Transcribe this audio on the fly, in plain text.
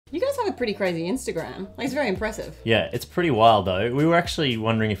You guys have a pretty crazy Instagram. Like, it's very impressive. Yeah, it's pretty wild though. We were actually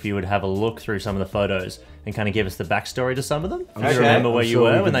wondering if you would have a look through some of the photos and kind of give us the backstory to some of them. Do you remember where you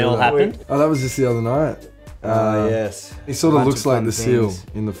were when they all happened? Oh, that was just the other night. Yes. He sort of looks like the seal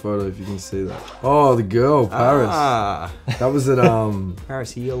in the photo, if you can see that. Oh, the girl, Paris. That was at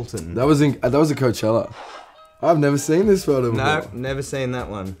Paris Hilton. That was at Coachella. I've never seen this photo before. No, never seen that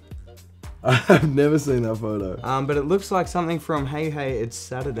one. I've never seen that photo. But it looks like something from Hey Hey It's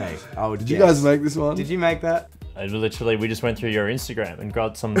Saturday. I would Did you guys make this one? Did you make that? We just went through your Instagram and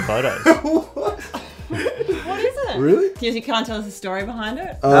got some photos. What is it? Really? Because you can't tell us the story behind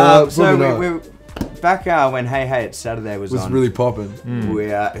it? So we back when Hey Hey It's Saturday was on. really popping.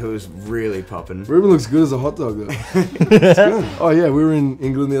 It was really popping. Ruben looks good as a hot dog though. It's good. Oh yeah, we were in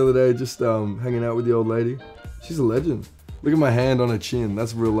England the other day just hanging out with the old lady. She's a legend. Look at my hand on her chin.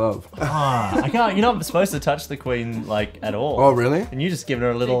 That's real love. I can't. You're not supposed to touch the queen like at all. Oh really? And you just giving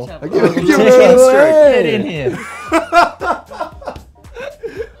her a little. I give her a little Get in here.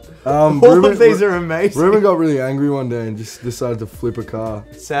 All of these are amazing. Ruben got really angry one day and just decided to flip a car.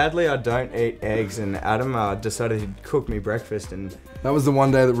 Sadly, I don't eat eggs, and Adam decided he'd cook me breakfast, and That was the one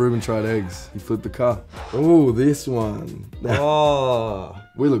day that Ruben tried eggs. He flipped the car. Oh, this one.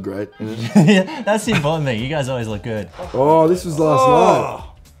 We look great. Yeah, that's the important thing. You guys always look good. Oh, this was last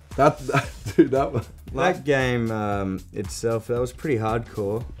night. That one. that game itself, that was pretty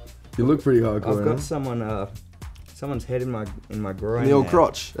hardcore. You look pretty hardcore. I've got someone's head in my groin. And the old now.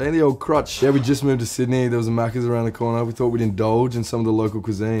 crotch. Hey, the old crotch. Yeah, we just moved to Sydney. There was a Macca's around the corner. We thought we'd indulge in some of the local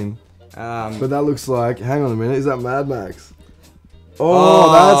cuisine. But that looks like, hang on a minute, is that Mad Max?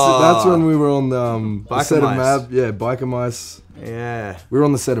 That's when we were on the set of Biker Mice. Yeah. We were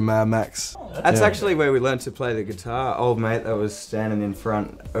on the set of Mad Max. That's actually where we learned to play the guitar. Old mate that was standing in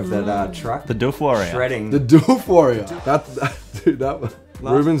front of that truck. The Doof Warrior. Shredding. The Doof Warrior.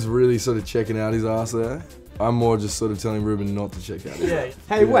 Ruben's really sort of checking out his ass there. I'm more just sort of telling Ruben not to check out his ass.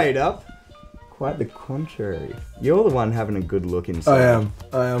 Hey, wait up. Quite the contrary. You're the one having a good look inside.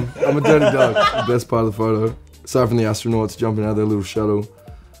 I am. I'm a dirty dog. The best part of the photo. Aside from the astronauts jumping out of their little shuttle.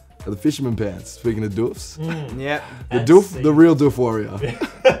 The fisherman pants, speaking of doofs. Yep. The real Doof Warrior.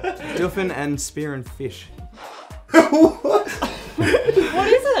 Doofing and spearing fish. What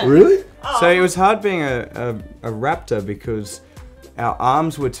is it? Really? So it was hard being a raptor because our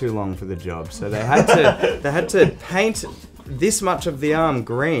arms were too long for the job. So they had to paint this much of the arm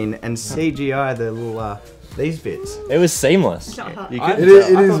green and CGI the little these bits. It was seamless. Shut up. You It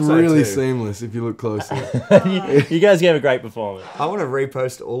couldn't is so really too. seamless if you look closer. you guys gave a great performance. I want to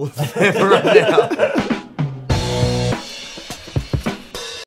repost all of them right now.